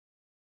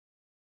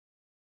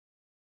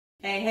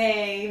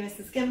Hey,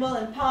 Mrs. Kimball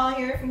and Paul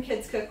here from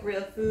Kids Cook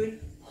Real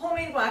Food.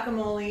 Homemade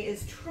guacamole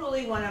is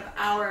truly one of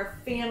our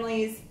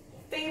family's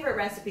favorite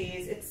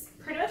recipes. It's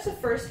pretty much the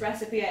first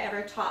recipe I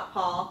ever taught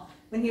Paul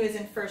when he was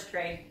in first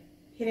grade.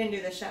 He didn't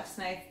do the chef's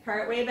knife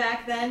part way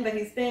back then, but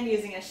he's been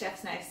using a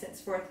chef's knife since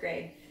fourth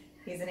grade.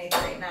 He's in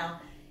 8th grade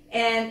now.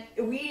 And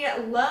we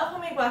love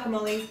homemade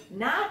guacamole,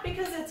 not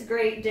because it's a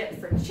great dip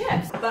for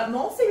chips, but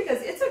mostly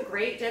because it's a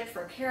great dip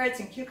for carrots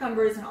and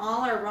cucumbers and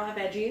all our raw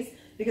veggies.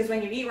 Because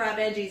when you eat raw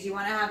veggies, you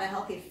want to have a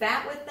healthy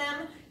fat with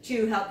them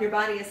to help your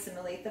body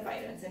assimilate the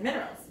vitamins and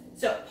minerals.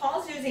 So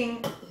Paul's using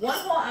one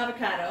whole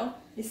avocado.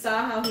 You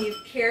saw how he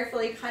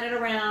carefully cut it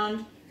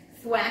around,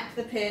 thwacked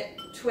the pit,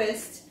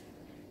 twist,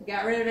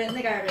 got rid of it in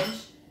the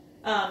garbage.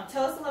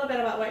 Tell us a little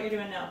bit about what you're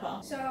doing now,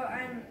 Paul. So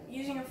I'm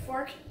using a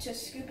fork to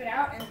scoop it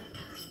out, and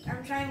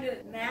I'm trying to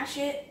mash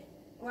it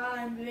while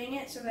I'm doing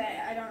it so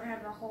that I don't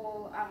have the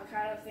whole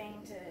avocado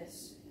thing to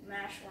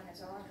smash when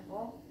it's all in the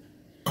bowl.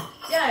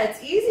 Yeah,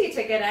 it's easy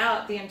to get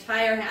out the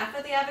entire half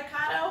of the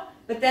avocado,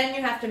 but then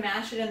you have to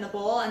mash it in the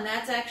bowl, and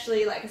that's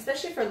actually, like,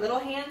 especially for little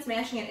hands,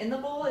 mashing it in the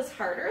bowl is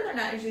harder. They're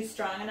not usually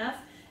strong enough.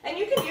 And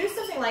you can use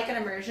something like an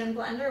immersion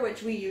blender,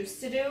 which we used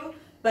to do,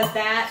 but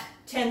that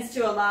tends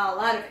to allow a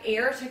lot of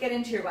air to get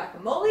into your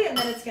guacamole, and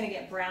then it's going to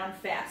get brown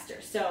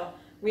faster. So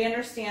we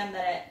understand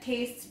that it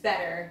tastes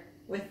better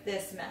with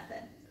this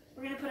method.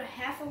 We're going to put a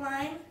half a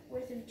lime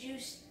worth of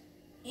juice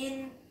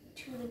into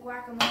the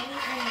guacamole,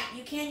 and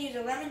you can use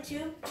a lemon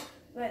too,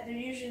 but they're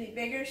usually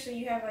bigger, so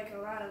you have like a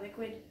lot of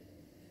liquid.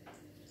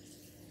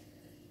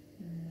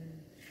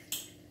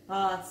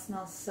 Oh, it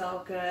smells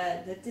so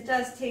good. It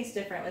does taste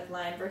different with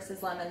lime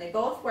versus lemon. They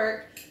both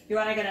work. You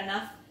want to get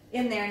enough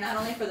in there, not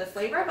only for the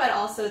flavor, but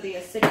also the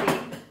acidity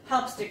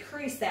helps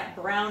decrease that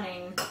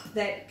browning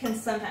that can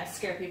sometimes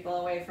scare people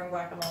away from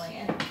guacamole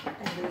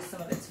and lose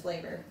some of its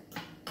flavor.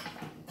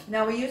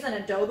 Now we use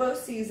an adobo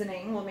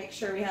seasoning. We'll make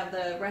sure we have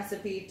the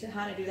recipe to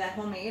how to do that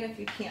homemade if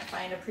you can't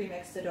find a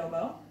pre-mixed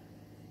adobo.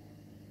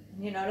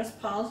 And you notice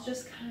Paul's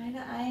just kind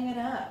of eyeing it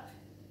up.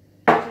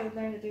 How did you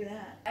learn to do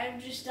that?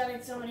 I've just done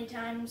it so many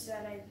times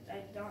that I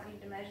don't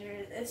need to measure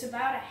it. It's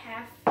about a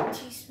half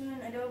teaspoon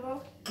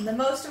adobo. And the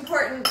most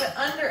important but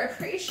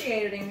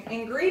underappreciated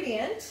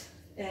ingredient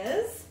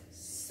is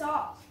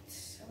salt.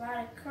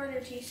 About a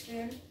quarter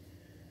teaspoon.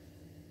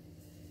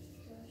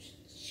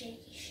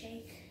 Shaky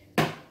shake.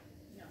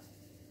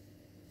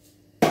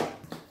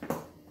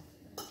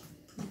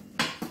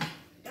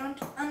 Don't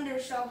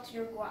undersalt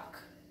your guac.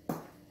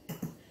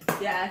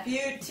 Yeah, if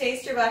you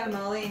taste your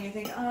guacamole and you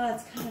think, oh,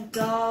 it's kind of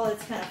dull,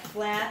 it's kind of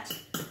flat,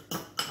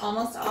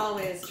 almost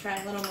always try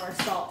a little more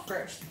salt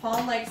first.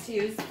 Paul likes to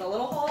use the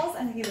little holes.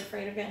 I think he's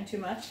afraid of getting too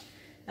much.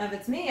 Now, if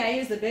it's me, I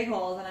use the big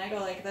holes, and I go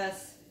like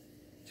this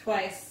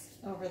twice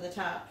over the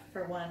top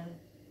for one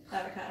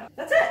avocado.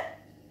 That's it.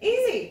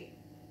 Easy.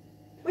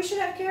 We should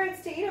have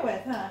carrots to eat it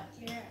with, huh?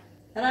 Yeah.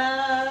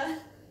 Ta-da!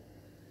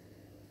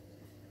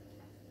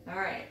 All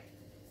right.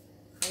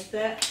 Like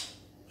that.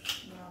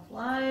 Enough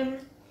lime.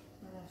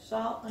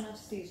 Salt, enough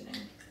seasoning.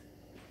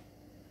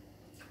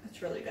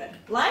 That's really good.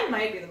 Lime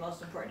might be the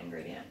most important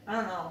ingredient. I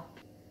don't know.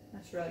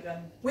 That's really good.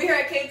 We here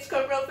at Kids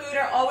Cook Real Food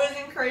are always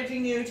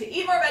encouraging you to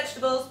eat more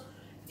vegetables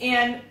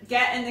and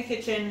get in the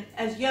kitchen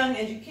as young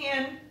as you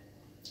can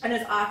and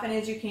as often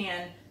as you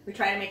can. We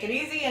try to make it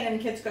easy, and in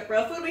Kids Cook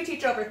Real Food we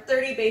teach over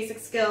 30 basic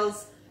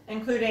skills,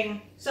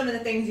 including some of the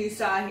things you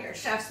saw here.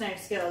 Chef's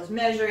knife skills,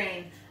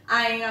 measuring,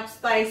 eyeing up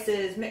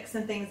spices,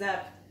 mixing things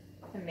up,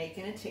 and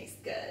making it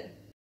taste good.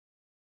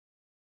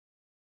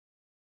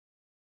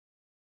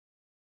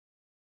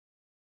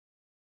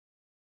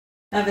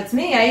 Now, if it's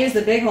me, I use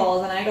the big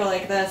holes, and I go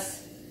like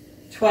this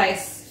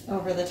twice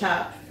over the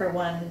top for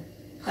one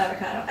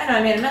avocado. I know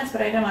I made a mess,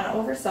 but I don't want to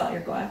oversalt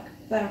your guac.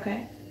 Is that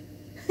okay?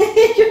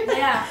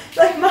 Yeah.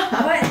 Like, Mom,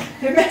 what?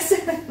 You're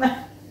messing with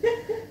my...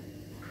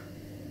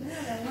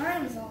 Yeah, the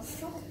lime's all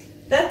salty.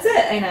 That's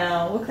it. I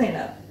know. We'll clean it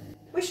up.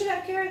 We should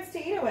have carrots to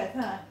eat it with,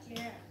 huh?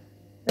 Yeah.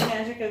 The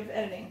magic of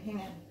editing.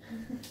 Hang on.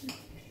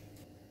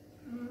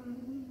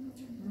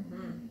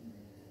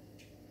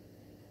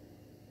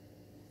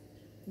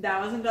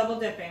 That wasn't double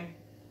dipping.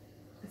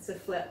 It's a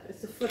flip.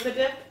 It's a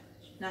flip-a-dip,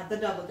 not the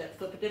double dip.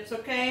 Flip-a-dip's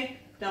okay.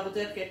 Double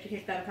dip, get you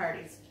kicked out of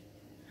parties.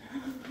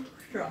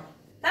 True.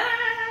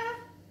 Ta-da!